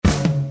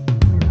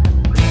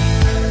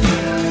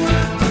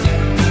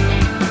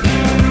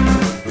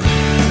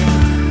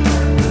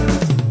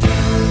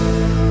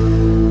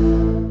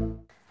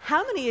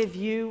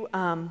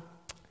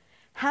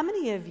how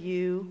many of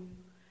you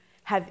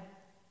have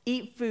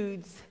eat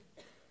foods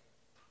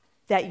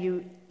that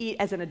you eat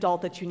as an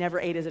adult that you never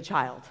ate as a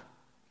child?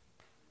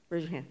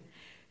 Raise your hand.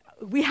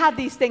 We have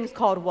these things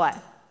called what?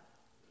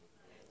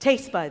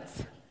 Taste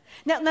buds.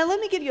 Now let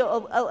me give you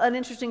an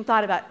interesting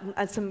thought about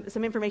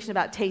some information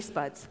about taste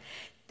buds.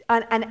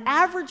 An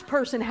average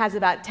person has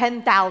about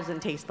 10,000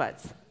 taste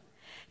buds.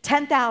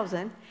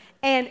 10,000.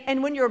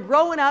 And when you're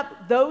growing up,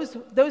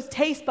 those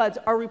taste buds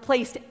are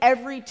replaced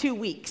every 2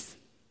 weeks.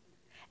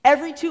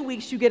 Every 2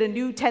 weeks, you get a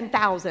new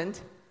 10,000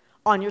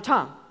 on your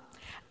tongue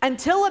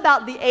until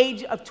about the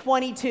age of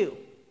 22.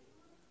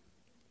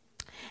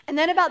 And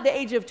then about the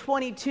age of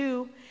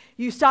 22,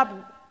 you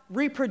stop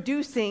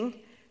reproducing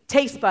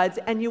taste buds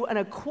and you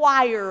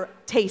acquire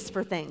taste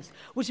for things,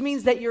 which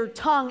means that your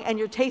tongue and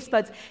your taste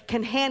buds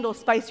can handle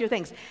spicier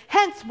things.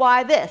 Hence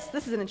why this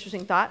is an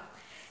interesting thought.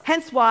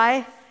 Hence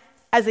why,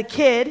 as a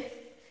kid,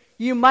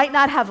 you might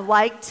not have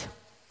liked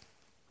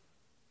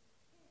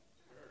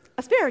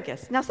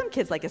asparagus. Now, some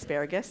kids like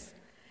asparagus.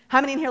 How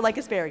many in here like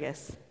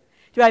asparagus?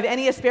 Do I have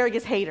any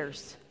asparagus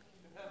haters?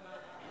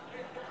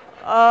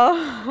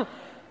 Oh,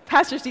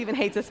 Pastor Stephen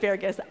hates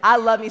asparagus. I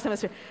love me some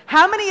asparagus.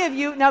 How many of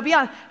you, now be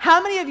honest,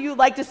 how many of you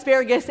liked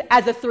asparagus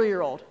as a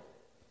 3-year-old?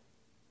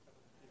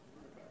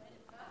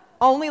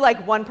 Only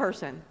like one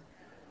person.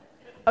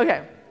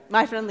 Okay,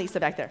 my friend Lisa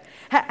back there.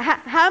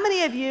 How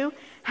many of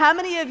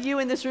you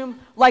in this room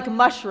like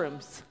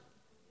mushrooms?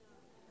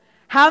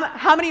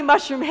 How many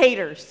mushroom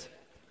haters?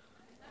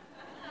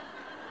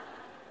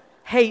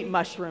 Hate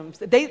mushrooms.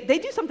 They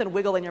do something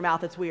wiggle in your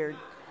mouth that's weird.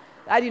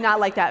 I do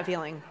not like that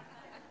feeling.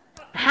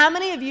 How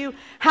many of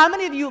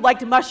you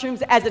liked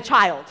mushrooms as a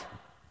child?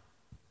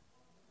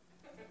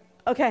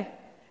 Okay.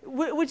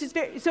 Which is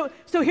very, so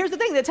here's the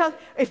thing that tells,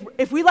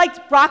 if we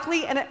liked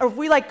broccoli or if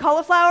we liked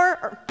cauliflower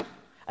or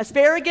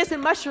asparagus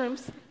and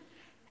mushrooms,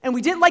 and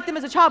we didn't like them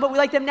as a child, but we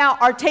like them now,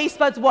 our taste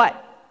buds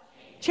what?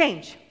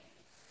 Change.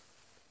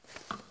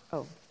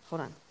 Oh,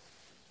 hold on.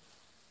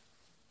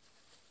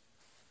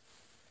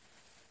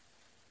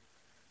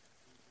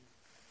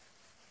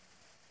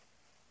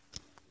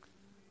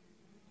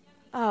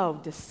 Oh,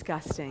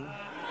 disgusting.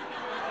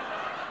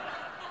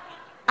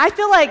 I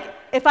feel like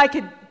if I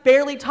could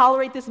barely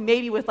tolerate this,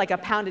 maybe with like a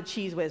pounded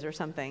Cheez Whiz or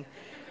something.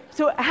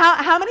 So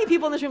how many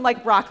people in this room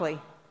like broccoli?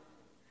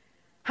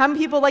 How many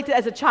people liked it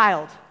as a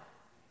child?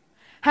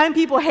 How many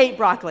people hate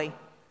broccoli?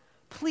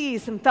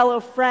 Please, some fellow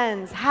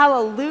friends,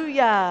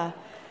 hallelujah.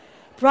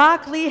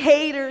 Broccoli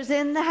haters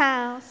in the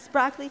house.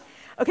 Broccoli.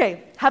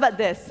 Okay, how about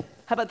this?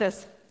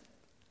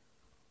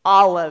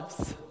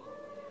 Olives.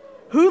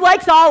 Who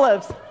likes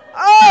olives?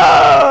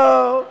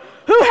 Oh!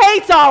 Who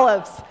hates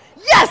olives?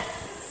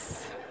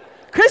 Yes!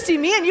 Christy,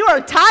 me and you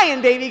are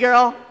tying, baby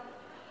girl.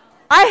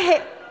 I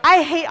hate,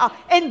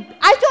 and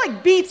I feel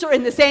like beets are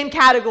in the same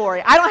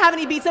category. I don't have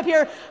any beets up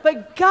here,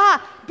 but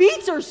God,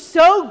 beets are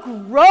so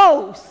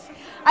gross.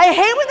 I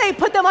hate when they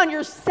put them on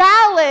your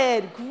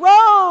salad.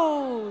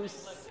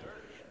 Gross.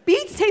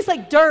 Beets taste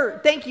like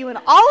dirt, thank you, and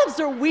olives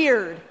are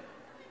weird.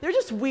 They're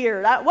just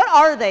weird. What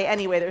are they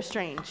anyway? They're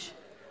strange.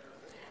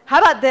 How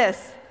about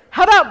this?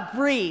 How about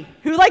brie?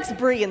 Who likes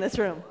brie in this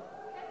room?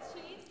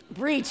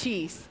 Brie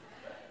cheese.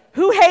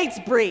 Who hates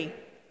brie?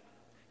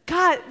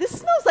 God, this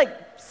smells like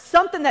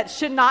something that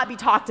should not be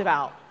talked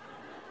about.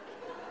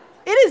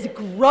 It is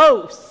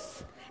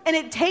gross, and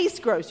it tastes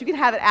gross. You can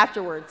have it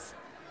afterwards.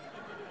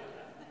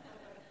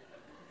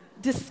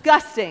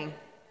 Disgusting.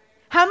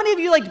 How many of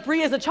you liked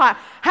brie as a child?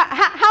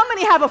 How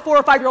many have a 4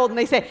 or 5-year-old and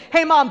they say,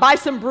 "Hey, Mom, buy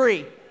some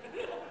brie"?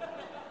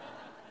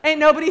 Ain't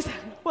nobody's,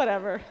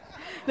 whatever.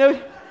 No.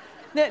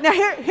 Now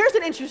here's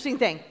an interesting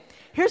thing.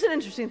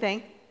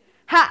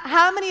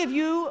 How many of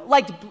you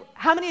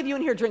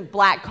in here drink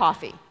black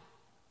coffee?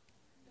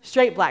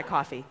 Straight black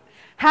coffee.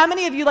 How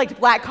many of you liked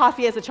black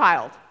coffee as a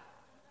child?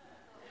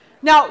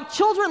 Now,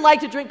 children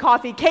like to drink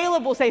coffee.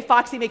 Caleb will say,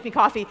 "Foxy, make me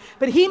coffee,"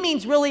 but he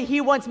means really he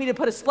wants me to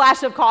put a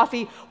splash of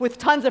coffee with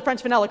tons of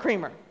French vanilla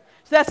creamer.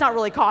 So that's not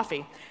really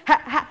coffee.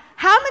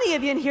 How many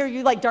of you in here,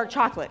 you like dark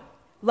chocolate?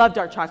 Love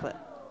dark chocolate.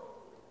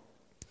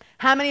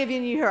 How many of you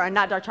in here are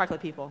not dark chocolate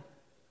people?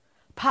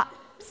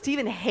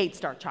 Stephen hates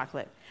dark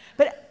chocolate.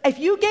 But if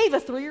you gave a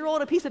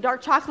 3-year-old a piece of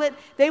dark chocolate,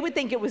 they would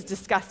think it was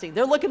disgusting.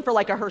 They're looking for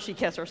like a Hershey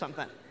Kiss or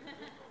something.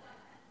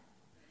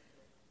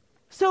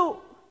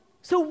 So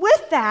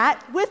with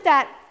that,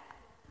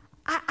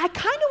 I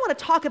kind of want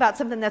to talk about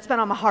something that's been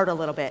on my heart a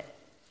little bit.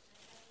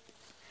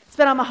 It's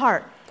been on my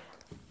heart.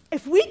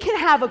 If we can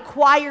have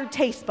acquired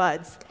taste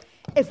buds,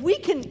 if we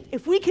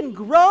can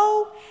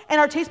grow in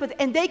our taste buds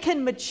and they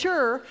can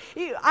mature.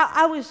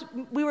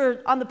 We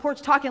were on the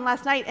porch talking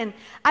last night, and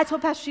I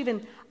told Pastor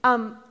Stephen,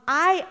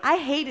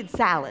 I hated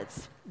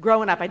salads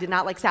growing up. I did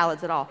not like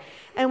salads at all.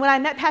 And when I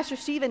met Pastor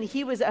Stephen,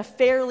 he was a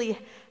fairly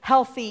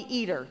healthy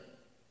eater.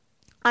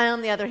 I,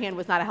 on the other hand,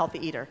 was not a healthy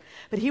eater,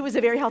 but he was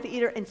a very healthy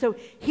eater, and so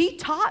he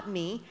taught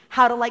me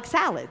how to like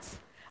salads.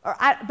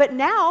 But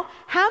now,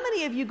 how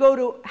many of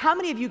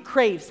you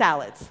crave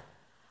salads?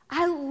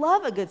 I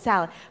love a good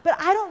salad, but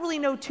I don't really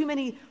know too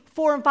many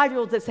 4 and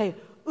 5-year-olds that say,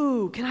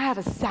 ooh, can I have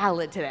a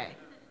salad today?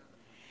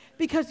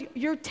 Because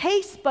your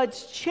taste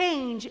buds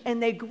change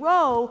and they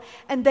grow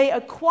and they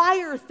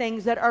acquire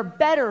things that are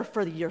better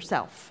for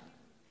yourself.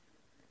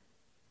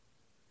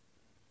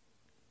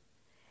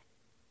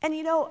 And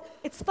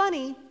it's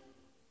funny.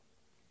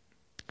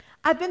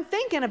 I've been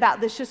thinking about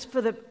this just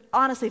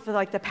honestly for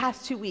like the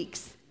past 2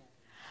 weeks.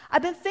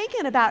 I've been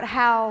thinking about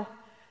how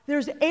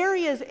there's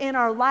areas in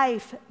our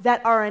life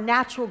that are a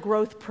natural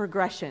growth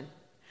progression.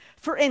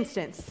 For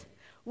instance,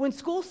 when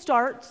school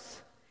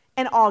starts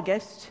in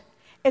August,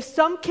 if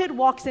some kid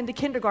walks into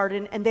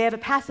kindergarten and they have a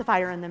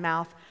pacifier in their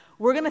mouth,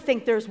 we're going to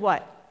think there's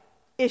what?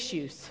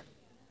 Issues.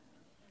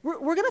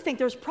 We're going to think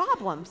there's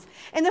problems.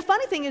 And the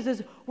funny thing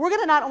is we're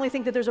going to not only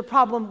think that there's a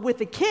problem with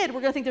the kid,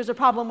 we're going to think there's a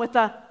problem with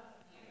the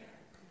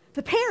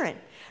parent.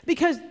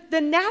 Because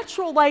the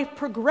natural life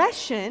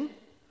progression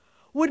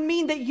would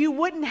mean that you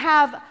wouldn't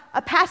have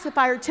a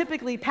pacifier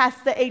typically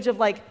past the age of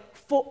like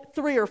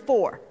 3 or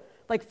 4.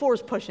 Like 4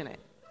 is pushing it.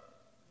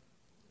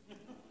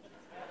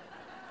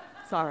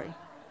 Sorry.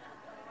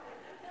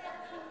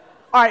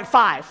 All right,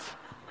 5.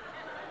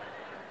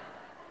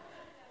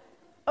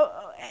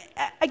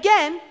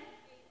 Again,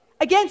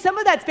 some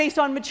of that's based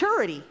on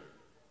maturity.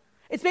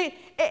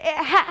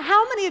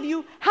 How many of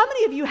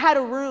you had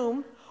a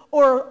room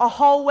or a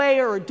hallway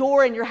or a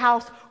door in your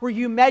house where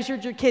you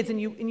measured your kids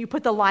and you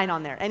put the line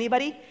on there?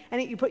 Anybody?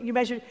 And you put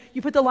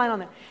the line on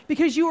there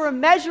because you were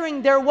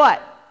measuring their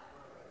what?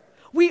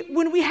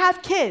 When we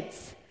have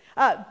kids,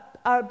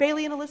 are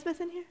Bailey and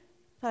Elizabeth in here?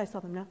 I thought I saw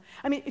them now.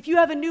 I mean, if you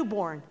have a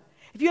newborn,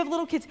 if you have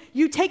little kids,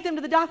 you take them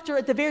to the doctor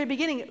at the very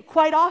beginning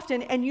quite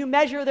often and you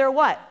measure their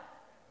what?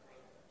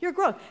 Your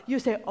growth. You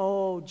say,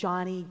 oh,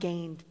 Johnny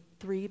gained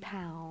 3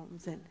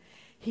 pounds and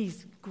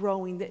he's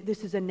growing.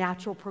 This is a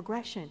natural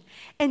progression.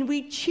 And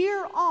we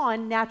cheer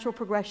on natural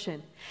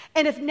progression.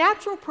 And if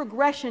natural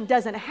progression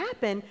doesn't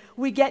happen,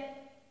 we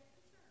get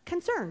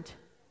concerned.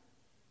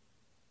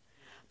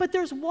 But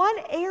there's one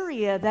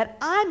area that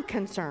I'm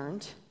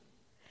concerned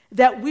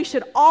that we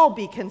should all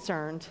be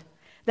concerned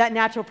that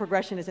natural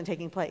progression isn't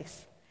taking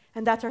place.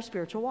 And that's our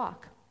spiritual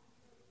walk.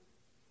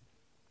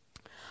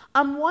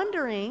 I'm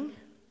wondering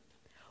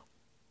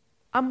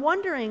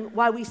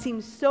why we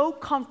seem so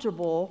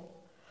comfortable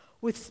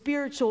with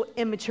spiritual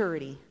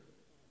immaturity.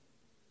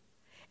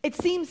 It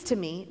seems to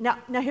me, now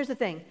here's the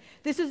thing.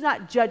 This is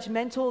not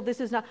judgmental.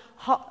 This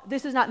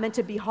is not meant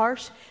to be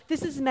harsh.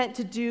 This is meant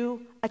to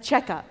do a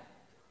checkup.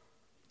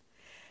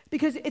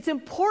 Because it's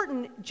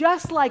important,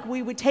 just like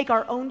we would take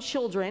our own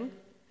children,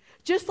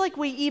 just like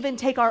we even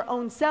take our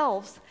own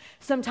selves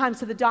sometimes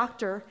to the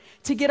doctor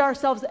to get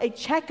ourselves a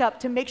checkup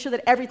to make sure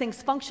that everything's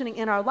functioning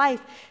in our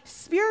life,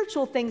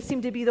 spiritual things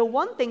seem to be the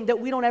one thing that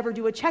we don't ever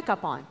do a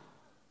checkup on.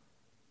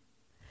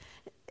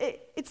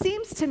 It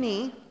seems to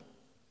me,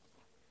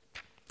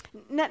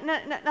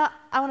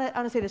 I want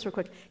to say this real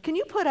quick. Can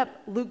you put up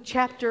Luke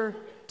chapter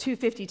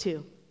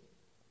 252?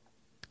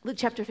 Luke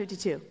chapter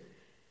 52.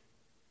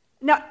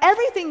 Now,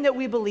 everything that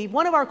we believe,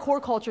 one of our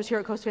core cultures here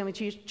at Coast Family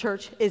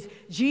Church is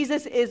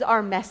Jesus is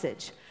our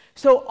message.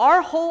 So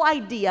our whole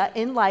idea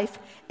in life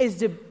is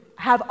to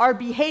have our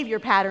behavior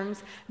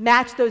patterns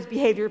match those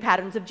behavior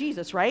patterns of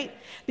Jesus, right?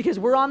 Because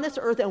we're on this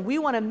earth and we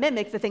want to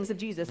mimic the things of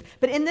Jesus.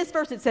 But in this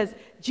verse it says,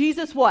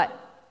 Jesus what?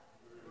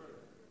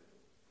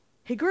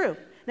 He grew.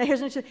 Now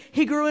here's an interesting,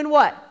 he grew in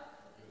what?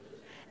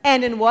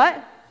 And in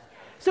what?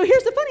 So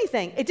here's the funny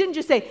thing. It didn't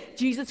just say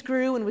Jesus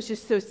grew and was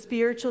just so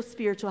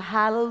spiritual,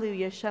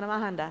 hallelujah,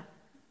 shanamahanda.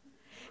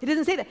 It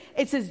doesn't say that.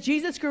 It says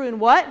Jesus grew in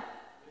what?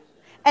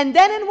 And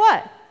then in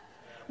what?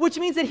 Which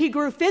means that he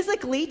grew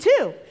physically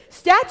too.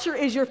 Stature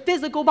is your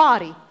physical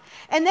body.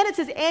 And then it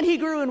says, and he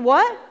grew in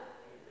what?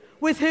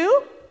 With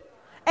who?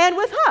 And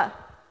with her.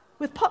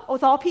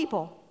 With all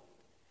people.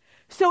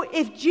 So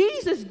if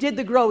Jesus did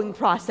the growing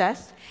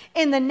process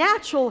in the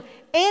natural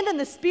and in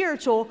the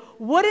spiritual,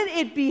 wouldn't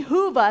it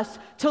behoove us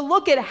to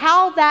look at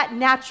how that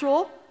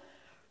natural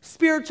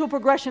spiritual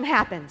progression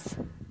happens?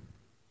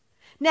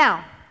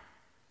 Now,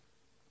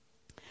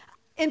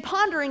 in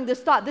pondering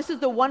this thought, this is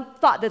the one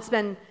thought that's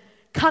been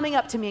coming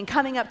up to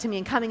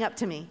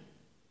me,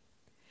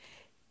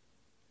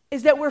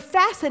 is that we're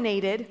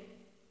fascinated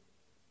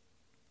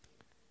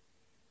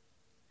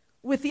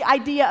with the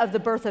idea of the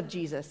birth of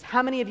Jesus.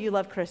 How many of you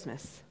love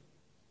Christmas?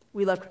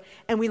 We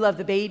love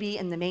the baby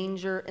and the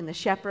manger and the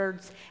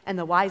shepherds and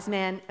the wise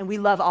men, and we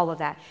love all of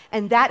that.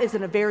 And that is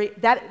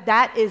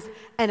that is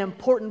an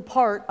important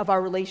part of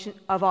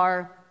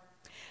our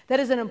that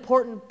is an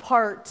important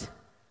part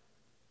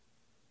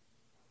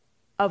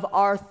of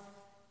our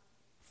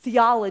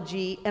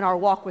theology and our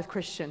walk with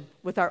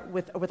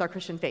our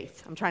Christian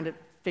faith. I'm trying to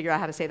figure out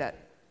how to say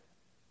that.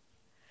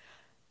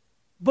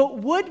 But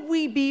would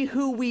we be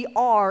who we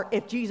are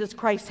if Jesus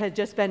Christ had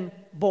just been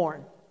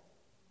born?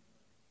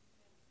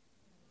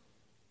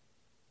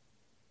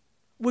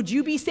 Would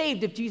you be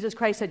saved if Jesus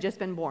Christ had just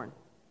been born?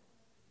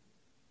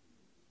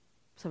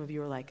 Some of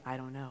you are like, I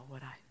don't know,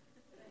 would I?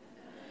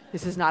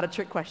 This is not a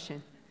trick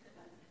question.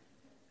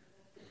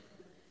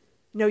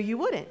 No, you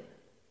wouldn't.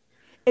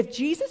 If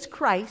Jesus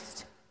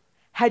Christ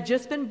had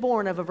just been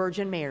born of a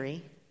Virgin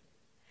Mary,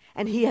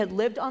 and he had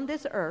lived on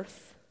this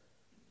earth,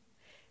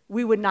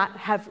 we would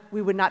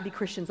not be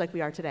Christians like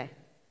we are today.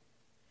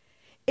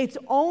 It's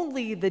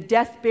only the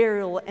death,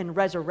 burial, and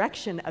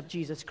resurrection of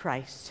Jesus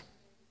Christ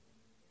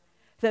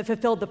that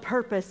fulfilled the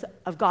purpose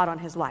of God on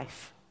his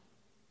life.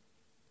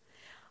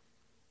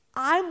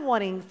 I'm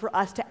wanting for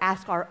us to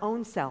ask our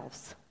own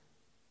selves,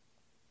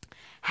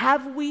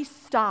 have we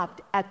stopped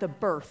at the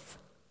birth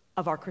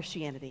of our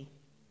Christianity?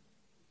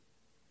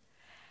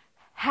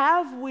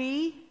 Have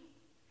we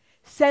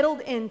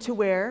settled into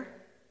where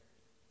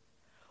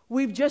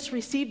we've just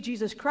received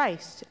Jesus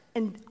Christ?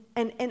 And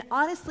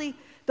honestly,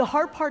 the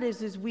hard part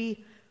is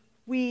we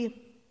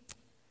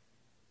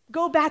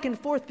go back and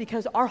forth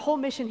because our whole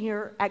mission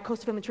here at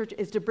Coastal Family Church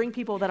is to bring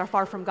people that are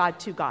far from God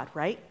to God,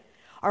 right?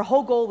 Our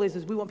whole goal is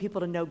we want people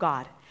to know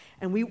God.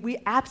 And we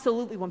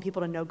absolutely want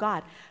people to know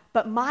God.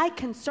 But my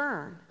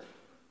concern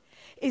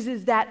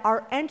is that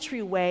our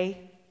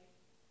entryway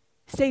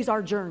stays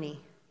our journey.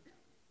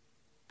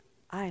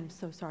 I am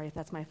so sorry if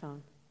that's my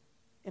phone.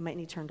 It might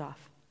need turned off.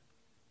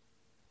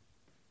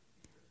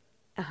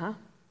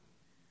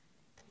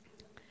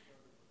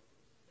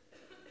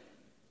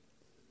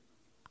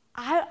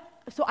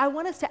 So I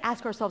want us to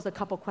ask ourselves a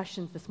couple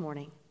questions this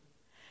morning.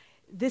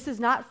 This is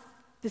not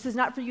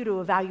for you to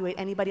evaluate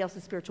anybody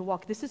else's spiritual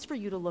walk. This is for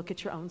you to look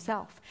at your own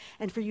self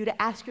and for you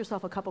to ask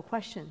yourself a couple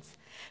questions.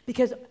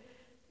 Because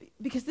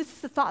this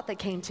is the thought that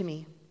came to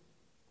me.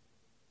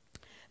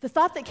 The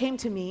thought that came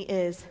to me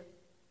is,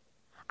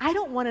 I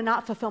don't want to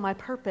not fulfill my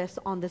purpose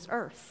on this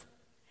earth.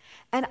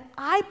 And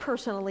I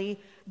personally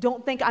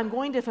don't think I'm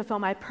going to fulfill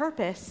my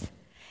purpose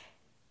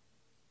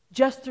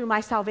just through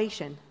my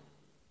salvation.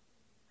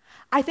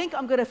 I think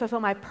I'm going to fulfill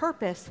my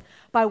purpose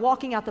by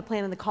walking out the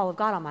plan and the call of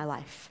God on my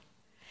life,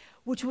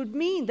 which would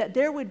mean that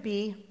there would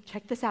be,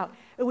 check this out,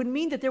 it would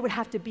mean that there would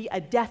have to be a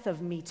death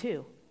of me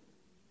too.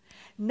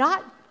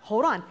 Not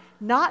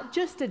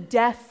just a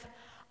death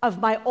of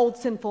my old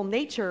sinful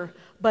nature,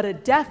 but a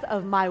death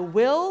of my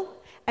will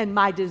and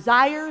my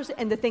desires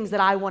and the things that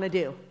I want to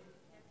do.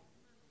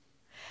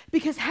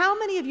 Because how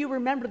many of you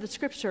remember the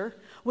scripture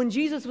when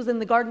Jesus was in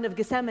the Garden of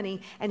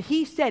Gethsemane and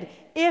he said,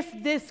 if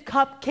this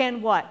cup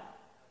can what?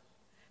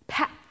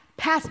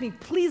 Pass me,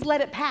 please let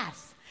it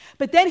pass.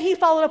 But then he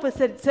followed up with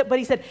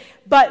he said,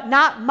 but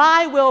not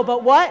my will,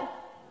 but what?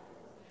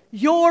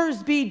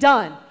 Yours be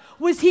done.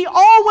 Was he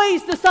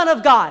always the Son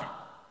of God?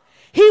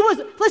 He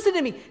was, listen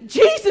to me,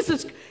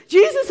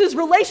 Jesus'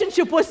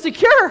 relationship was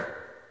secure.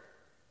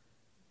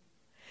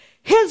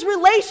 His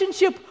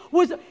relationship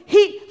was,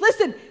 he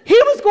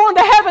was going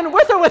to heaven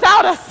with or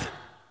without us.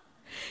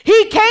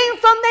 He came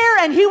from there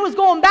and he was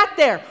going back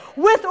there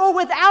with or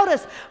without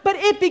us. But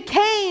it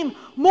became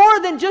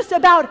more than just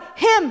about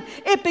him.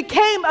 It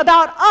became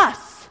about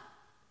us.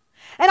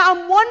 And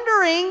I'm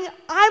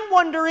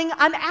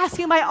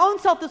asking my own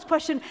self this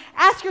question.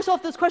 Ask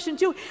yourself this question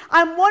too.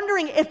 I'm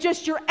wondering if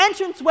just your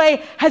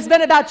entranceway has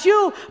been about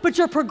you, but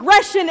your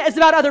progression is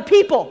about other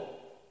people.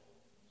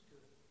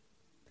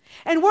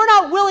 And we're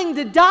not willing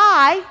to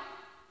die.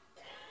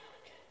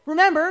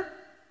 Remember,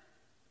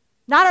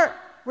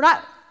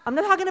 I'm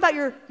not talking about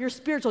your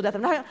spiritual death.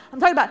 I'm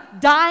talking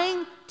about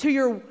dying to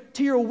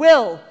your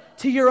will,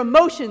 to your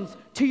emotions,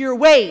 to your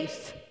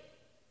ways,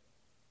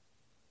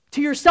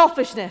 to your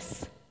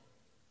selfishness.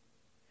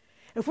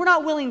 If we're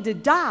not willing to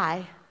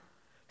die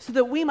so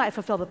that we might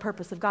fulfill the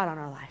purpose of God on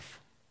our life.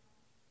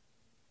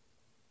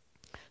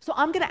 So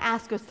I'm going to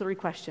ask us 3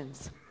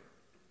 questions.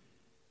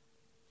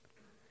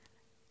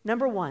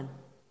 Number 1,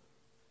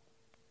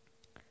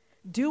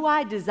 do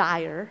I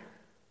desire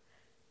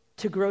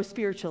to grow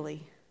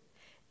spiritually?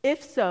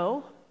 If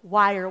so,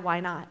 why or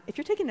why not? If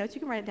you're taking notes, you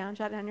can write it down,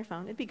 jot it down on your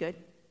phone. It'd be good.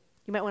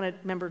 You might want to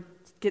remember,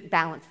 get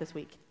balance this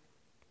week.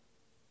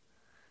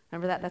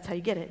 Remember that? That's how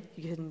you get it.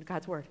 You get it in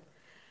God's Word.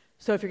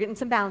 So if you're getting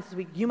some balance this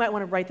week, you might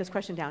want to write this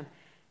question down.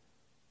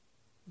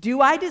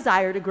 Do I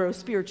desire to grow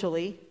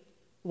spiritually?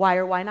 Why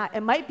or why not?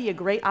 It might be a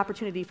great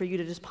opportunity for you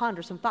to just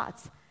ponder some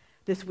thoughts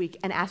this week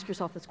and ask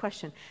yourself this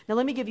question. Now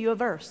let me give you a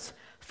verse.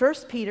 1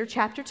 Peter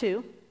chapter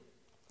 2,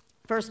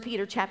 verse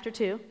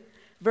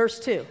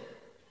 2.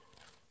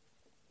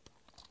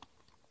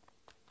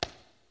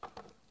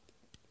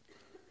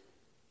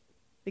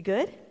 We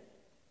good?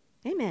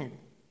 Amen.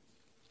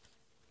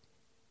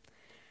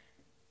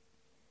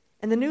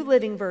 In the New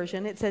Living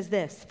Version, it says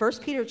this, 1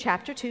 Peter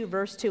chapter 2,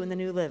 verse 2 in the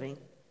New Living.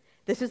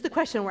 This is the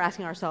question we're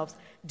asking ourselves.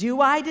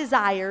 Do I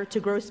desire to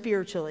grow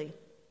spiritually?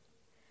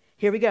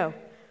 Here we go.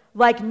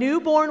 Like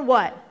newborn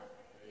what?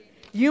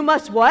 You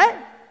must what?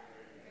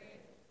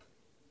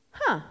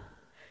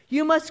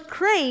 You must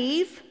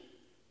crave,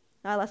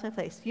 I lost my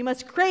place. You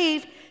must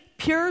crave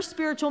pure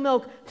spiritual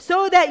milk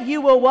so that you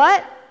will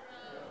what?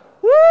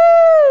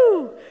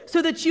 Woo!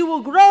 So that you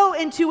will grow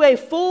into a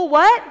full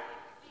what?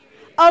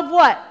 Of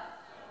what?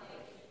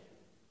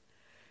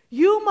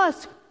 You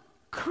must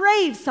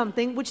crave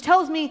something, which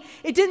tells me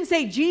it didn't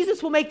say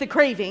Jesus will make the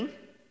craving.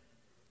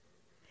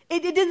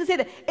 It didn't say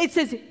that. It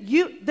says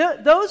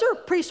those are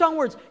pretty strong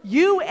words.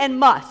 You and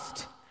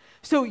must.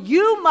 So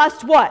you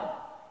must what?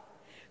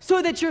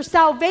 so that your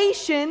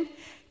salvation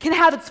can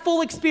have its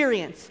full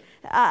experience.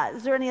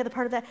 Is there any other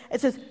part of that?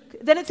 It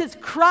says,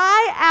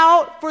 cry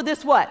out for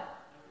this what?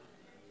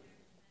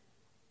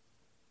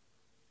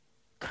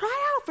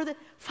 Cry out for the,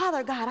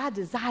 Father God, I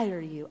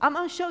desire you. I'm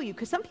going to show you,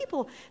 because some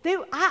people,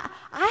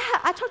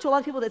 I talk to a lot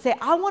of people that say,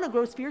 I want to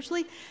grow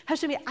spiritually.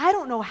 I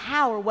don't know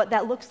how or what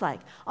that looks like.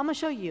 I'm going to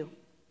show you.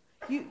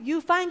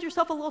 You find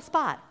yourself a little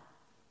spot,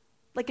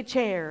 like a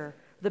chair,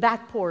 the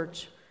back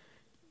porch,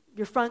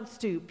 your front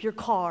stoop, your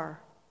car.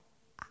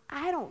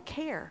 I don't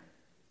care.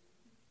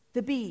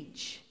 The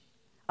beach,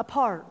 a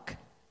park,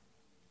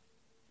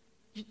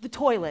 the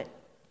toilet.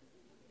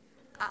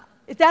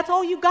 If that's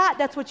all you got,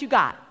 that's what you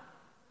got.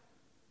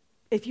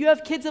 If you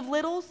have kids of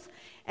littles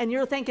and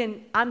you're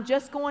thinking, I'm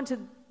just going to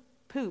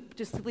poop,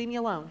 just leave me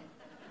alone.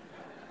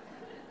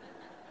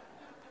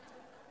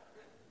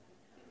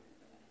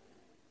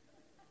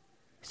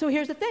 So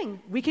here's the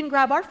thing. We can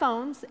grab our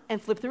phones and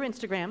flip through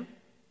Instagram,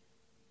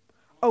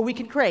 or we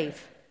can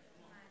crave.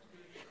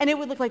 And it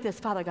would look like this: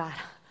 Father God,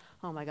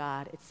 oh my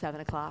God, it's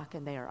 7 o'clock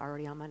and they are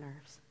already on my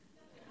nerves.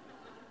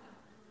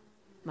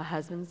 My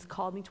husband's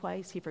called me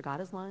twice. He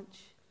forgot his lunch.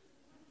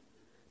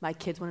 My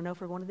kids want to know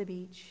if we're going to the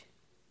beach.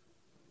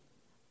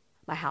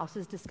 My house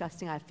is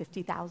disgusting. I have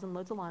 50,000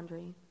 loads of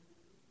laundry.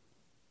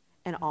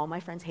 And all my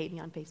friends hate me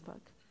on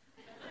Facebook.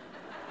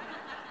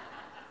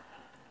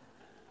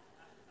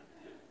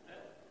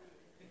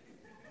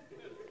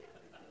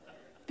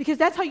 Because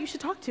that's how you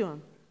should talk to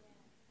him.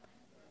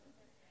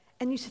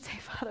 And you should say,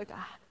 Father God,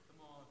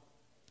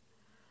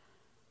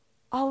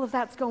 all of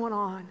that's going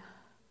on,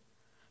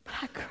 but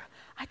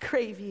I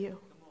crave you.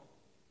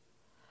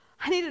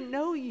 I need to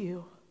know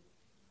you.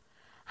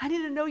 I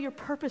need to know your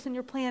purpose and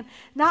your plan,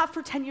 not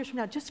for 10 years from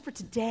now, just for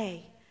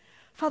today.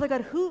 Father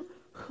God, who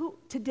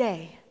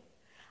today?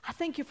 I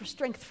thank you for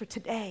strength for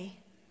today,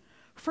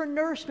 for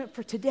nourishment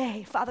for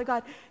today. Father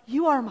God,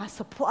 you are my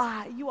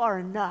supply. You are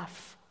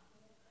enough.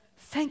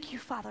 Thank you,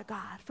 Father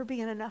God, for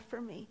being enough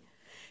for me.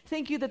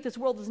 Thank you that this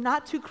world is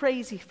not too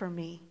crazy for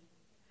me,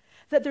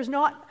 that there's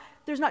not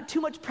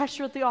too much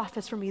pressure at the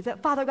office for me,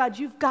 that, Father God,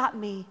 you've got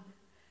me,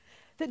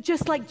 that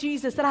just like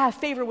Jesus, that I have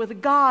favor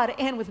with God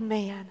and with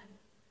man.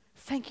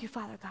 Thank you,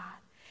 Father God.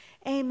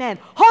 Amen.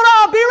 Hold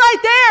on, be right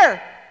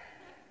there.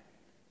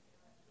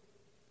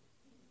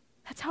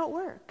 That's how it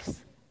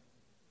works.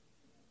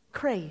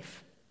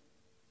 Crave.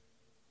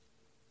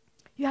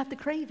 You have to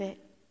crave it,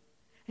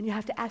 and you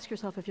have to ask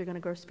yourself if you're going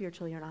to grow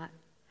spiritually or not.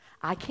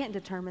 I can't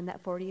determine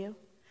that for you.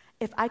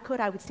 If I could,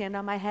 I would stand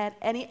on my head.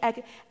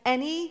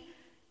 Any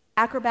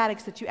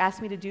acrobatics that you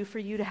asked me to do for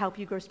you to help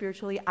you grow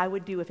spiritually, I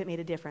would do if it made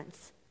a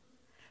difference.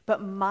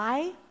 But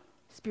my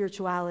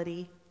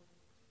spirituality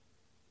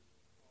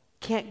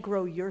can't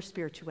grow your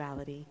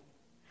spirituality.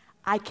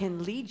 I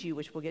can lead you,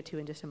 which we'll get to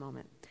in just a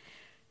moment.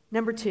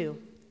 Number 2,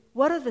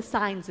 what are the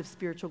signs of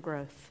spiritual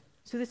growth?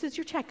 So this is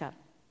your checkup.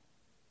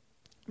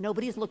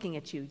 Nobody's looking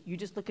at you. You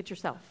just look at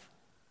yourself.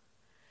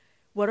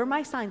 What are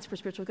my signs for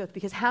spiritual growth?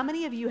 Because how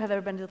many of you have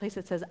ever been to the place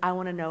that says, I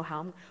want to know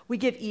how? We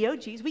give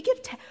EOGs.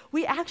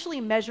 We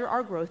actually measure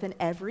our growth in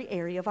every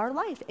area of our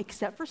life,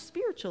 except for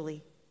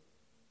spiritually.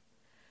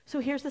 So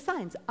here's the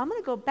signs. I'm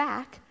going to go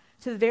back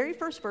to the very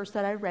first verse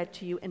that I read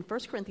to you in 1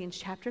 Corinthians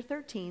chapter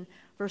 13,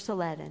 verse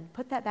 11.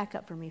 Put that back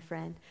up for me,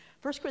 friend.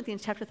 1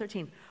 Corinthians chapter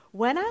 13.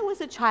 When I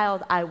was a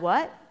child, I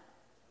what?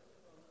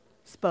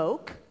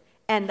 Spoke.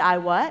 And I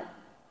what?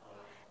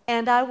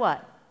 And I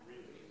what?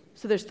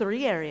 So there's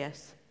 3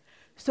 areas.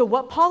 So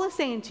what Paul is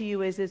saying to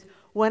you is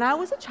when I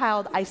was a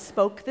child, I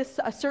spoke this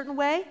a certain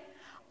way,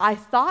 I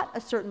thought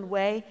a certain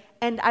way,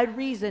 and I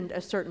reasoned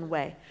a certain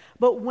way.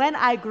 But when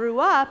I grew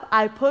up,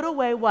 I put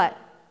away what?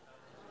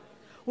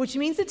 Which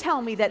means to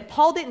tell me that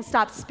Paul didn't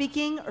stop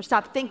speaking or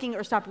stop thinking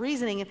or stop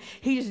reasoning.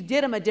 He just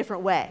did them a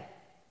different way.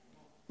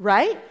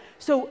 Right?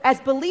 So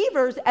as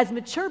believers, as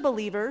mature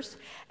believers,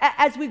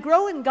 as we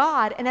grow in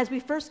God and as we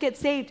first get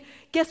saved,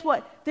 guess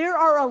what? There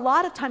are a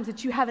lot of times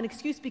that you have an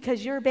excuse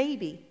because you're a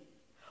baby.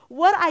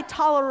 What I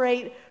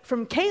tolerate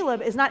from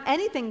Caleb is not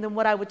anything than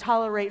what I would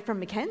tolerate from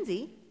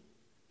Mackenzie.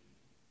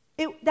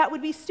 That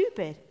would be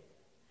stupid.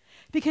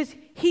 Because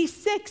he's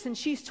 6 and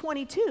she's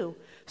 22.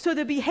 So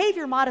the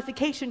behavior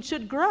modification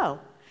should grow.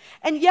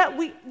 And yet,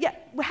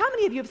 how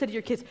many of you have said to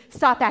your kids,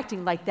 stop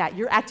acting like that?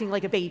 You're acting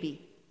like a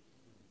baby.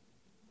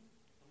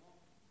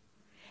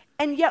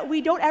 And yet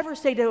we don't ever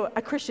say to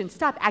a Christian,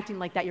 stop acting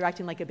like that, you're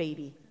acting like a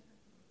baby.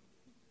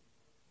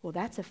 Well,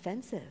 that's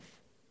offensive.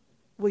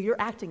 Well, you're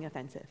acting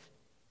offensive.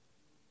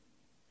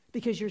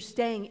 Because you're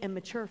staying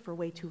immature for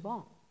way too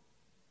long.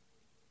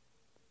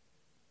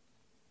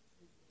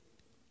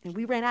 And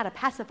we ran out of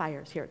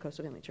pacifiers here at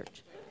Coastal Family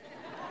Church.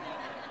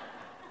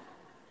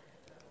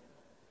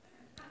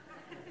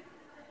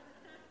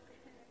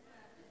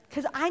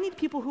 Because I need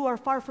people who are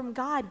far from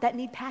God that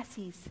need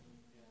passies.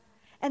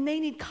 And they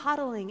need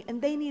coddling,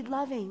 and they need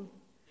loving.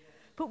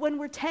 But when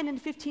we're 10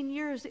 and 15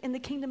 years in the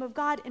kingdom of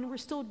God and we're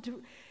still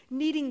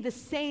needing the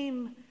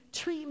same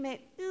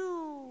treatment,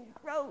 ew,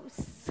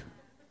 gross.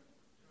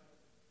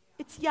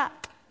 It's yuck.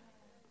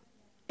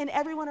 And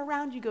everyone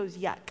around you goes,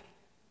 yuck.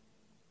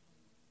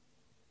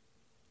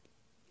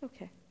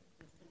 Okay.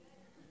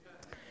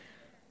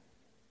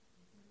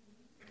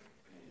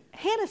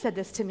 Hannah said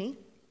this to me.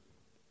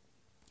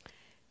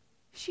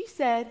 She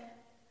said,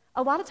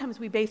 a lot of times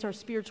we base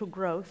spiritual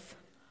growth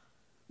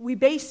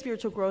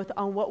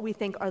on what we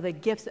think are the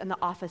gifts and the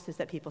offices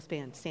that people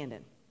stand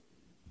in.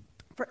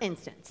 For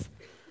instance,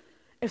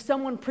 if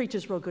someone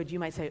preaches real good, you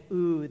might say,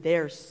 ooh,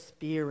 they're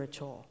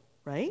spiritual,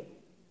 right?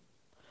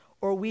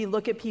 Or we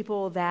look at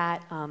people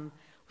that,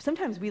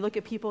 sometimes we look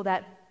at people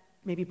that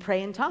maybe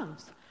pray in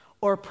tongues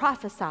or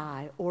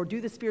prophesy or do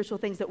the spiritual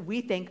things that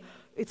we think,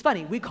 it's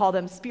funny, we call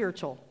them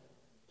spiritual.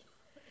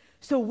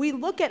 So we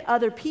look at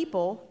other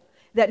people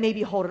that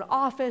maybe hold an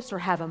office or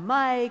have a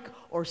mic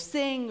or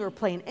sing or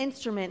play an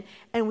instrument,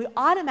 and we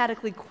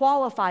automatically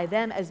qualify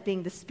them as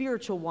being the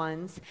spiritual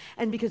ones.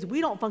 And because we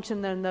don't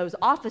function in those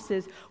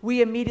offices,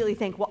 we immediately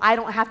think, well, I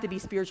don't have to be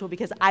spiritual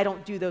because I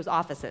don't do those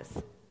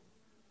offices.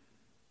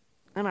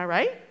 Am I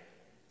right?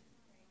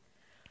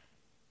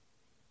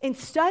 In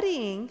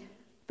studying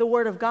the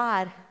Word of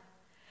God,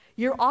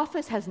 your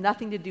office has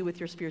nothing to do with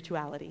your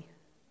spirituality.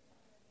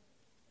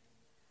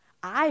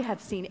 I have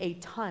seen a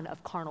ton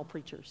of carnal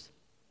preachers.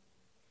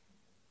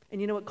 And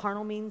you know what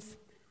carnal means?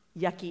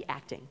 Yucky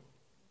acting.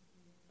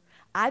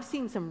 I've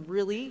seen some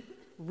really,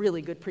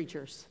 really good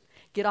preachers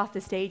get off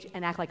the stage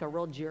and act like a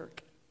real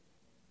jerk.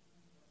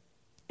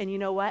 And you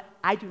know what?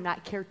 I do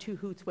not care two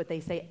hoots what they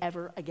say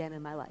ever again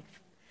in my life.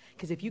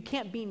 Because if you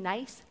can't be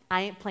nice,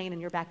 I ain't playing in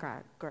your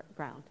background.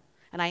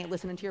 And I ain't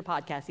listening to your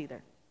podcast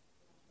either.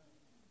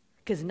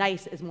 Because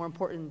nice is more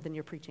important than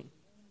your preaching.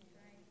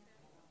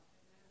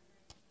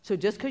 So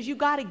just because you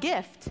got a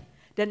gift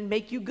doesn't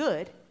make you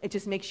good. It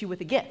just makes you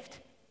with a gift.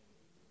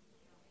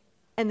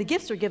 And the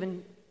gifts are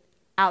given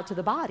out to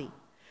the body.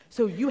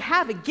 So you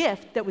have a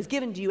gift that was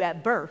given to you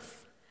at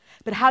birth.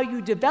 But how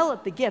you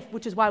develop the gift,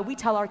 which is why we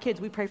tell our kids,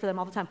 we pray for them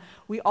all the time,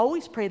 we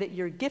always pray that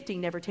your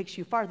gifting never takes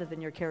you farther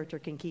than your character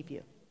can keep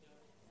you.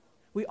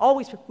 We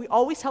always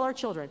tell our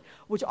children,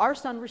 which our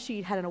son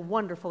Rashid had a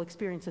wonderful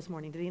experience this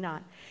morning, did he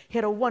not? He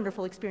had a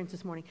wonderful experience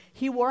this morning.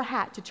 He wore a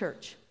hat to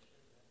church.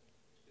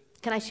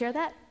 Can I share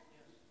that?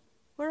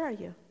 Where are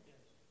you?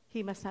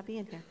 He must not be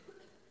in here.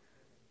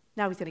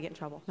 Now he's going to get in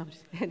trouble. No,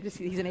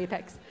 he's an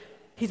Apex.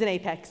 He's an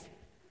Apex.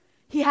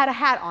 He had a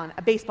hat on,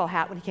 a baseball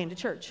hat, when he came to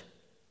church.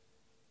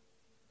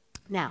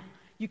 Now,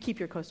 you keep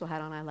your coastal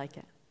hat on. I like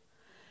it.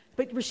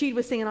 But Rashid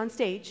was singing on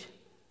stage.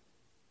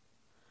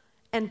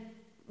 And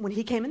when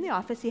he came in the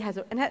office,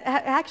 and it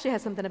actually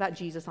has something about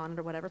Jesus on it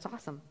or whatever. It's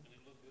awesome.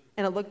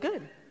 And it looked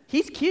good.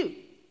 He's cute.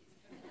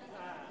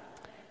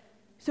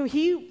 So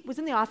he was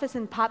in the office,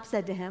 and Pop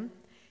said to him,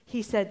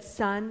 he said,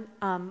 son,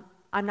 I'm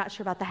not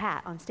sure about the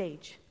hat on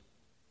stage.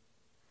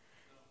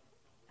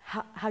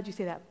 How'd you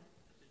say that?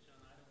 I said,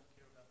 John, I don't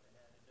care about the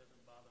hat. It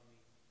doesn't bother me,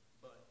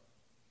 but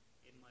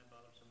it might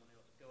bother someone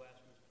else. Go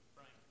ask Mr.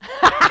 Frank.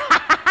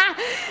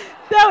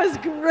 That was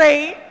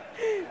great.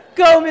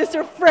 Go,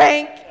 Mr.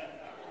 Frank.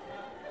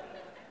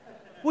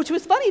 Which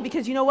was funny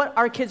because you know what?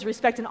 Our kids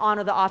respect and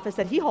honor the office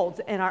that he holds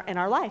in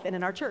our life and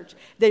in our church.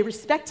 They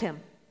respect him.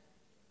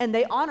 And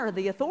they honor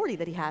the authority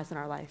that he has in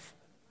our life.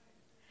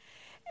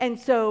 And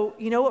so,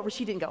 you know what?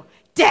 Rashid didn't go,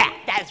 Dad,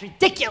 that's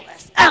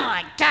ridiculous. Oh,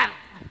 my God.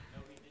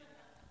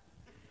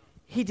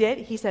 He did.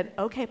 He said,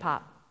 okay,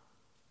 Pop.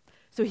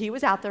 So he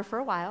was out there for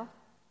a while.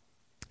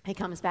 He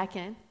comes back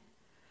in.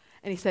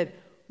 And he said,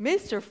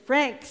 Mr.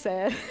 Frank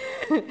said.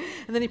 And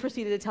then he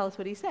proceeded to tell us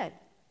what he said.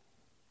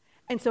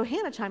 And so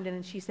Hannah chimed in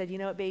and she said, you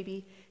know what,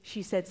 baby?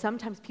 She said,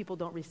 sometimes people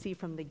don't receive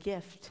from the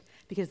gift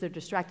because they're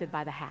distracted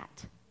by the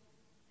hat.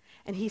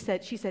 And she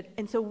said,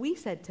 and so we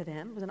said to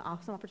them, it was an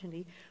awesome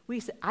opportunity,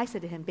 I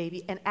said to him,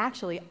 baby, and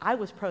actually I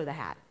was pro the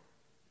hat.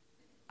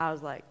 I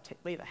was like,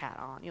 leave the hat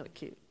on, you look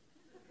cute.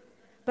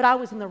 But I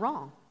was in the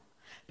wrong.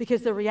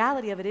 Because the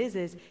reality of it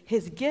is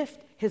his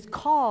gift, his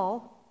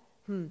call,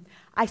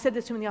 I said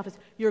this to him in the office,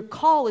 your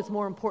call is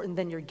more important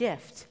than your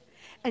gift.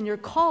 And your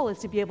call is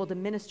to be able to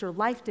minister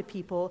life to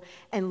people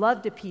and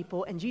love to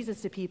people and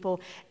Jesus to people.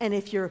 And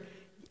if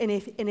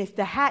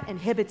the hat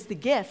inhibits the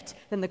gift,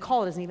 then the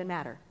call doesn't even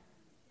matter.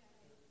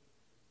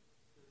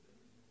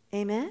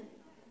 Amen?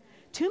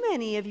 Too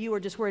many of you are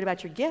just worried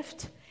about your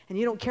gift, and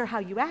you don't care how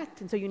you act,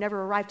 and so you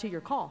never arrive to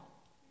your call.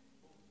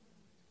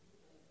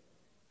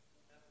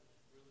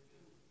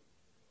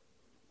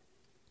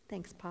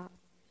 Thanks, Pop.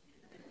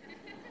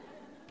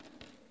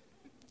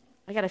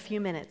 I got a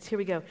few minutes. Here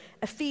we go.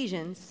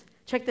 Ephesians.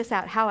 Check this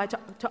out. I'm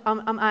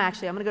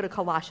going to go to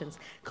Colossians.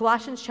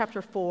 Colossians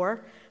chapter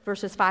 4,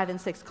 verses 5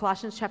 and 6.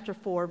 Colossians chapter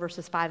 4,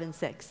 verses 5 and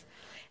 6.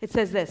 It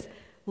says this,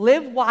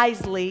 live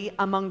wisely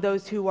among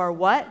those who are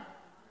what?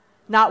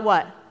 Not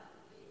what?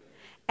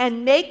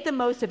 And make the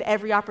most of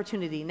every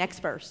opportunity. Next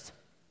verse.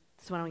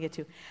 This is what I'm going to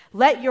get to.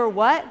 Let your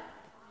what?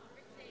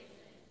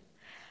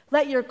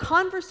 Let your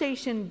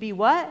conversation be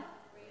what?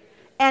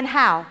 And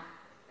how?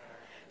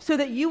 So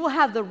that you will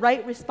have the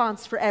right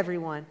response for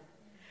everyone.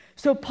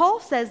 So Paul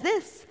says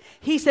this.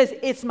 He says,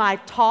 it's my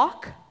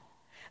talk.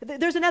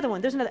 There's another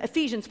one.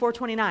 Ephesians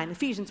 4:29.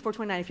 Ephesians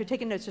 4:29. If you're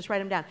taking notes, just write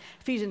them down.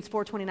 Ephesians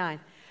 4:29.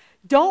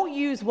 Don't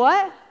use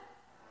what?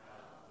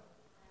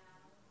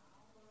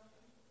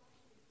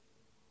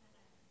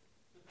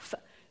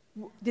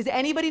 Does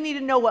anybody need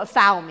to know what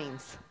foul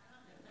means?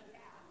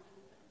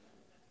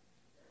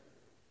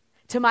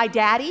 To my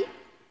daddy,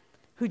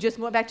 who just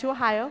went back to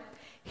Ohio,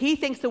 he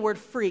thinks the word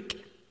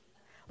freak,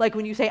 like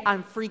when you say,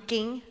 I'm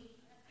freaking,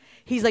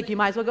 he's like, you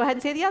might as well go ahead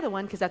and say the other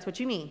one because that's what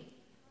you mean.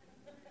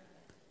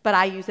 But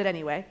I use it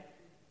anyway.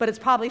 But it's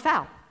probably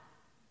foul.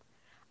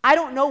 I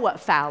don't know what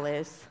foul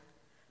is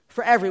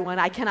for everyone.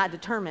 I cannot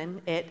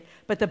determine it.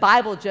 But the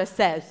Bible just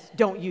says,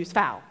 don't use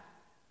foul.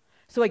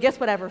 So I guess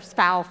whatever's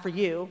foul for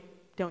you,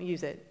 don't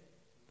use it.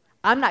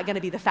 I'm not going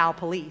to be the foul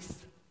police.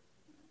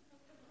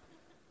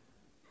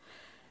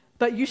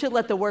 But you should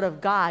let the Word of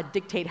God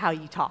dictate how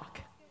you talk.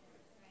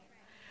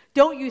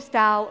 Don't use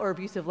foul or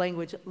abusive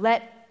language.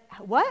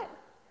 What?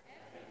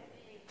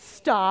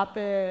 Stop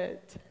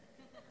it.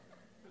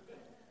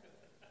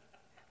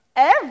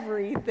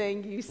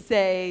 Everything you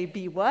say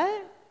be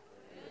what?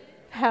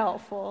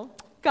 Helpful.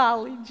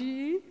 Golly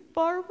gee,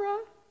 Barbara.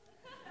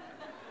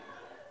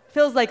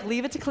 Feels like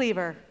leave it to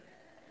Cleaver.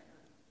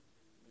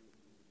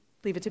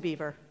 Leave it to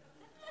Beaver.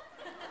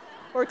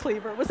 Or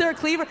Cleaver. Was there a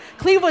Cleaver?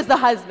 Cleaver was the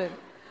husband.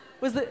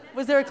 Was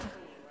there a...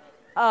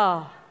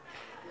 Oh.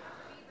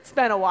 It's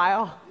been a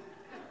while.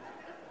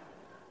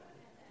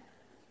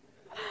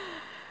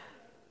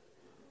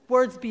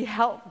 Words be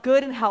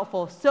good and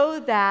helpful so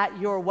that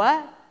your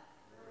what?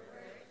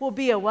 Will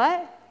be a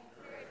what?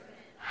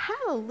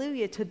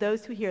 Hallelujah to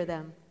those who hear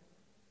them.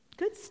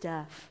 Good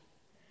stuff.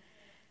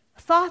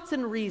 Thoughts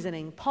and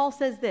reasoning. Paul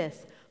says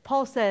this.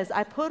 Paul says,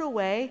 I put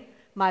away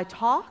my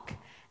talk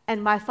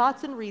and my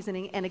thoughts and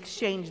reasoning and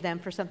exchange them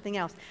for something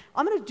else.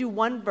 I'm going to do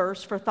one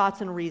verse for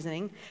thoughts and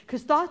reasoning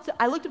because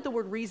I looked up the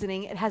word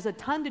reasoning. It has a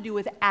ton to do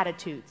with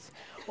attitudes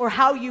or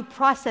how you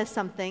process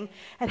something.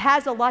 It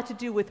has a lot to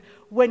do with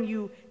when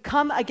you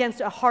come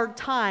against a hard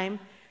time,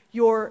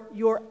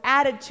 your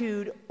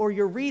attitude or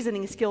your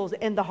reasoning skills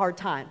in the hard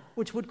time,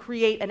 which would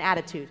create an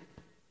attitude.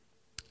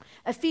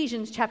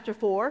 Ephesians chapter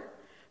 4,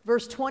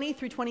 verse 20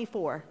 through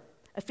 24.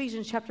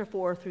 Ephesians chapter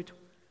 4 through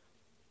 20.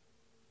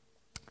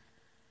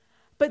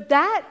 But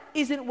that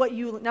isn't what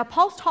now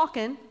Paul's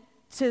talking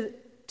to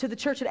the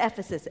church at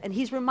Ephesus, and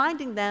he's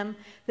reminding them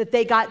that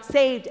they got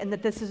saved and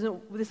that this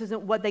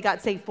isn't what they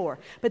got saved for.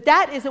 But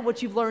that isn't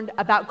what you've learned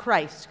about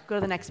Christ. Go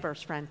to the next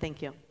verse, friend.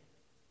 Thank you.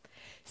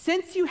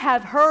 Since you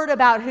have heard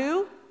about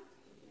who?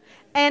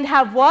 And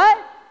have what?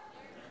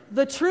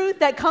 The truth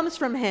that comes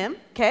from him,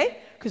 okay?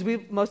 Because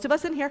most of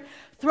us in here,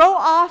 throw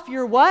off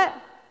your what?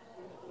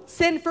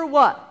 Sin for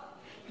what?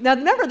 Now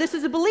remember, this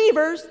is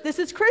believers, this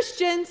is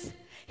Christians.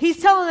 He's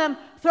telling them,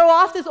 throw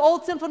off this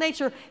old sinful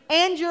nature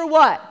and your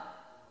what?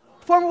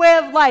 Former way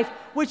of life,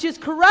 which is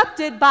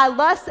corrupted by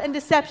lust and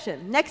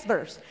deception. Next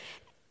verse.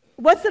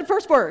 What's the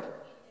first word?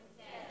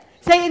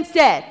 Instead. Say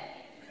instead.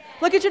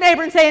 Look at your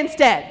neighbor and say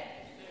instead.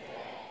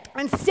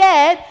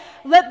 Instead,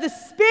 let the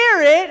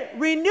Spirit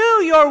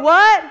renew your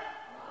what?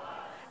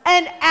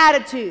 And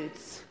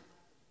attitudes.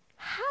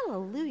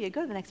 Hallelujah.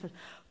 Go to the next verse.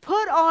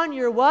 Put on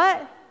your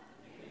what?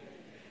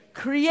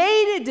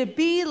 Created to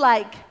be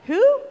like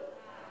who?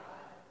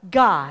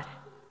 God.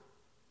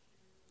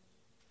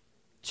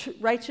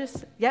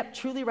 Righteous, yep,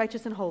 truly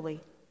righteous and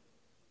holy.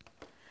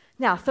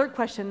 Now, third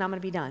question, and I'm going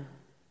to be done.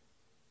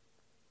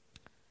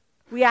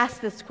 We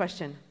ask this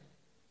question.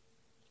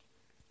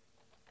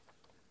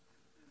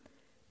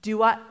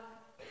 Do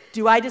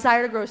I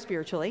desire to grow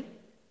spiritually?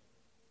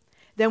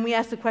 Then we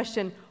ask the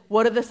question,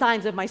 what are the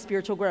signs of my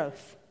spiritual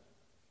growth?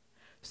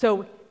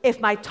 So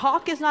if my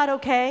talk is not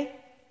okay,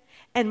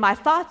 and my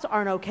thoughts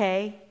aren't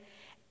okay,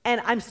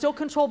 and I'm still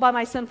controlled by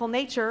my sinful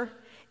nature,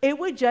 it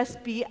would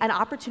just be an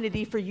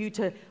opportunity for you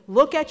to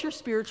look at your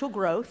spiritual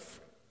growth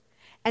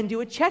and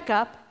do a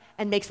checkup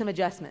and make some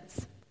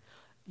adjustments.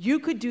 You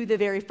could do the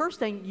very first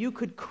thing. You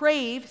could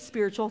crave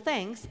spiritual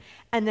things.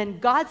 And then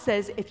God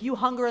says, if you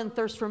hunger and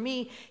thirst for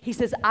me, he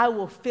says, I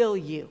will fill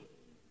you.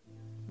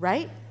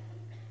 Right?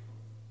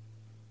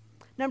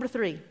 Number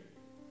 3,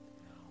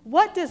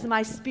 what does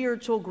my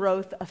spiritual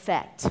growth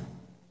affect?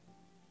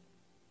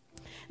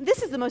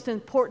 This is the most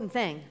important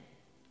thing.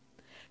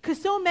 Because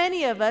so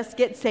many of us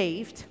get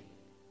saved,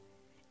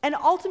 and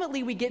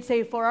ultimately we get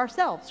saved for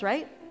ourselves,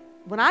 right?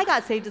 When I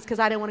got saved, it's because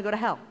I didn't want to go to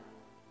hell.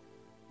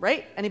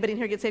 Right? Anybody in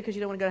here get saved because you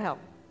don't want to go to hell?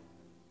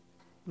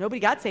 Nobody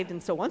got saved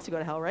and still wants to go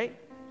to hell, right?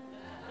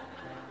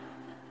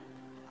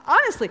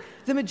 Honestly,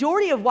 the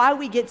majority of why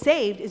we get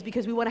saved is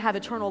because we want to have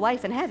eternal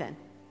life in heaven.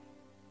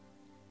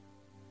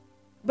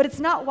 But it's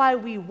not why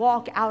we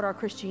walk out our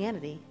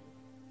Christianity.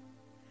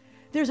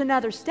 There's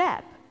another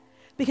step.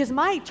 Because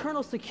my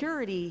eternal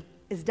security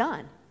is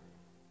done.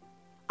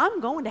 I'm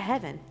going to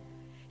heaven.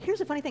 Here's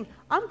the funny thing.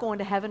 I'm going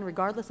to heaven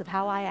regardless of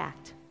how I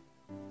act.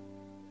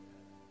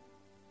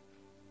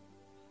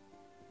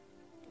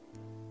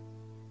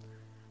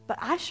 But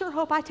I sure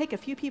hope I take a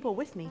few people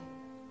with me.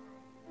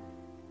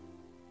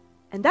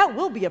 And that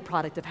will be a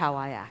product of how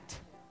I act.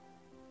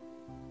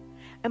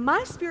 And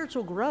my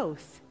spiritual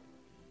growth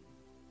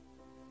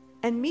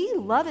and me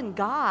loving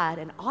God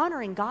and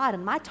honoring God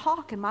and my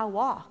talk and my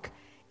walk,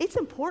 it's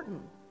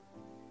important.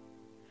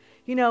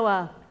 You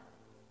know,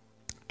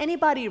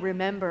 anybody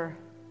remember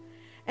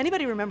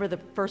Anybody remember the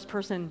first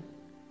person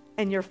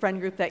in your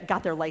friend group that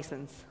got their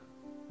license?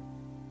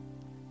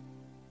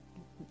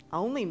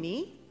 Only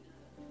me?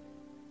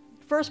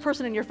 First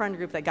person in your friend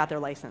group that got their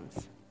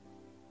license.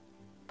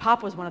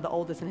 Pop was one of the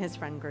oldest in his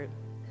friend group.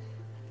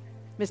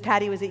 Miss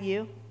Patty, was it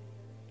you?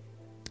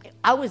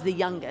 I was the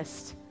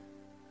youngest.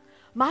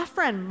 My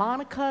friend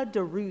Monica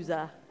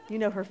DeRuza, you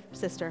know her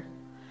sister.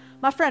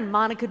 My friend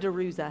Monica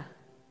DeRuza,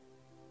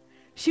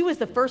 she was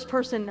the first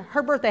person,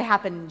 her birthday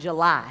happened in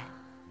July,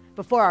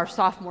 before our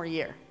sophomore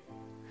year.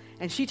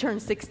 And she turned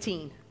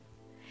 16.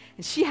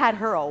 And she had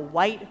her a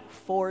white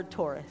Ford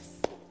Taurus.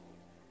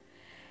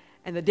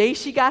 And the day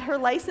she got her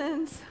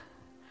license,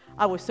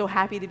 I was so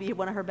happy to be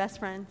one of her best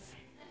friends,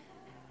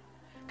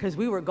 because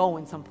we were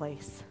going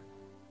someplace.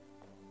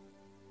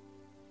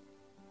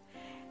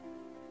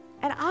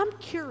 And I'm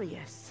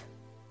curious,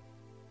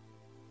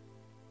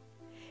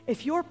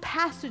 if your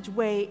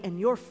passageway and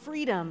your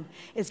freedom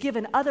is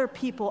giving other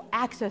people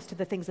access to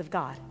the things of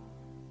God.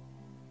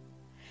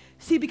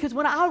 See, because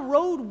when I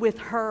rode with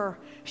her,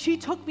 she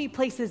took me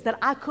places that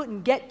I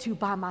couldn't get to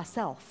by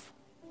myself.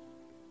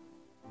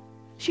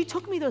 She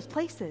took me those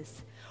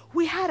places.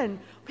 We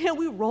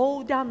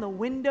rolled down the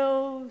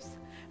windows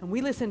and we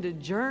listened to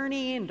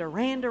Journey and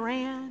Duran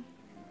Duran.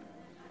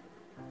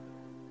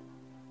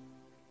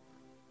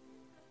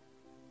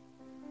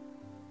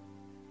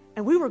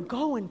 And we were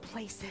going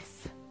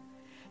places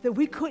that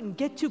we couldn't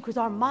get to because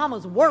our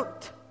mamas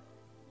worked.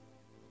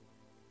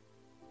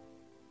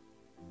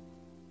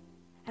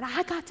 And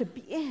I got to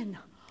be in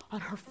on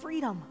her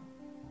freedom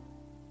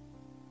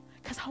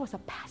because I was a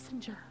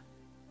passenger.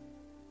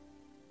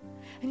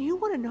 And you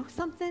want to know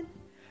something?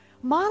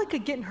 Monica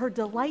getting her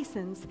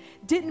license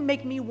didn't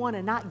make me want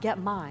to not get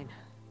mine.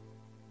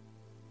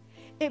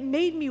 It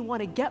made me want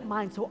to get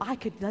mine so I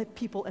could let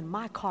people in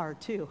my car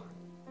too.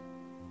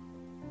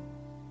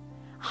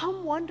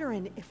 I'm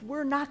wondering if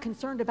we're not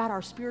concerned about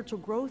our spiritual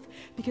growth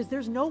because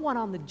there's no one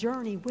on the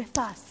journey with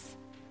us.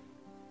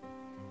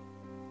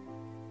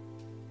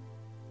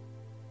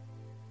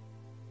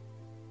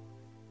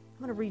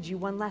 I'm going to read you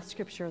one last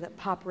scripture that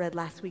Pop read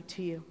last week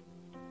to you.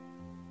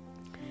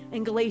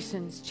 In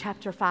Galatians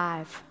chapter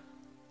 5,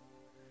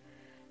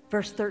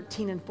 verse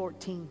 13 and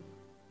 14.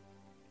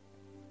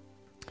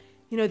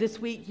 You know, this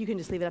week, you can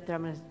just leave it up there.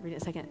 I'm going to read it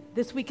in a second.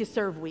 This week is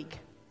Serve Week.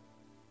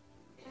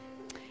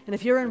 And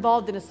if you're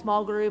involved in a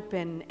small group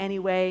in any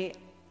way,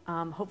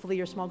 hopefully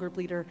your small group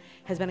leader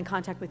has been in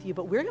contact with you,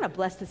 but we're going to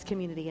bless this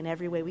community in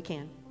every way we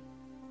can.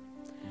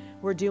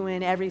 We're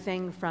doing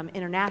everything from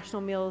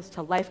international meals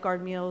to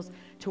lifeguard meals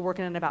to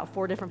working in about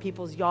 4 different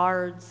people's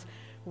yards.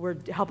 We're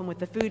helping with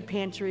the food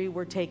pantry.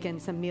 We're taking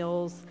some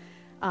meals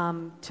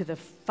to the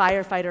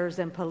firefighters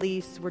and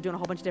police. We're doing a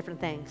whole bunch of different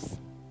things.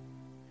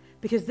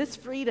 Because this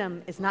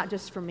freedom is not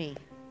just for me.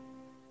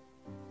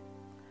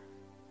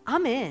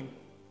 I'm in.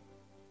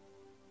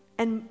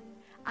 And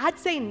I'd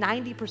say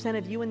 90%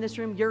 of you in this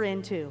room, you're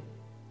in too.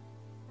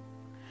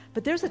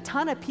 But there's a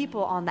ton of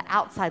people on the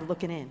outside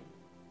looking in.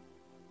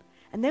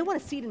 And they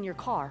want a seat in your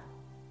car.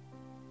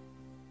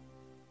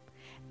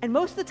 And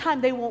most of the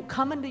time, they won't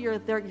come into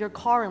your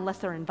car unless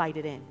they're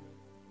invited in.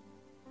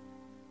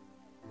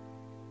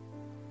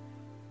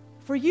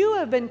 For you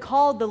have been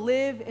called to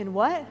live in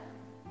what?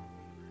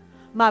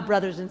 My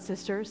brothers and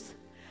sisters.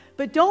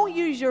 But don't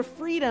use your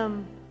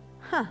freedom,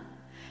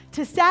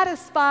 to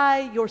satisfy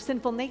your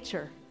sinful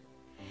nature.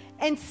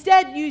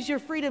 Instead, use your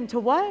freedom to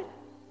what?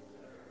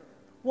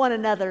 One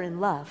another in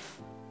love.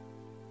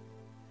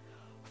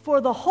 For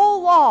the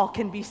whole law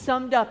can be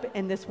summed up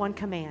in this one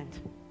command.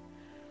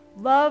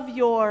 Love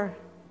your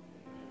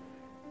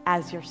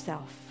as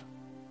yourself.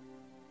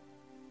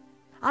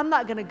 I'm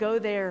not going to go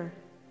there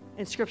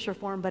in scripture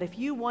form, but if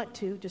you want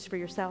to, just for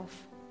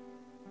yourself.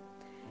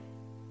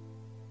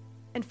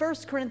 In 1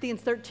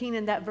 Corinthians 13,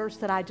 in that verse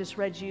that I just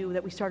read you,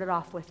 that we started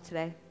off with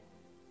today,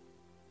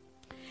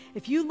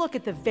 if you look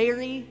at the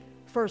very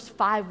first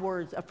 5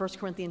 words of 1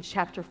 Corinthians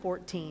chapter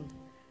 14,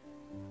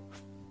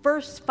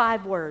 first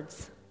 5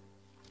 words,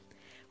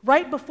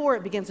 right before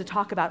it begins to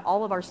talk about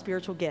all of our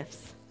spiritual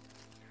gifts,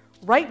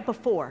 right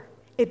before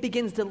it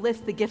begins to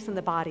list the gifts in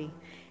the body,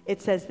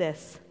 it says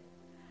this: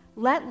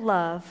 let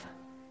love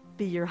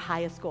be your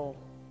highest goal.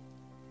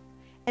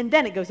 And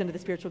then it goes into the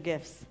spiritual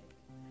gifts,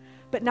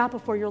 but not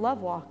before your love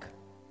walk.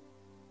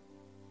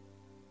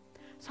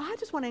 So I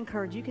just want to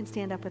encourage you, can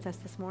stand up with us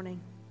this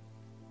morning.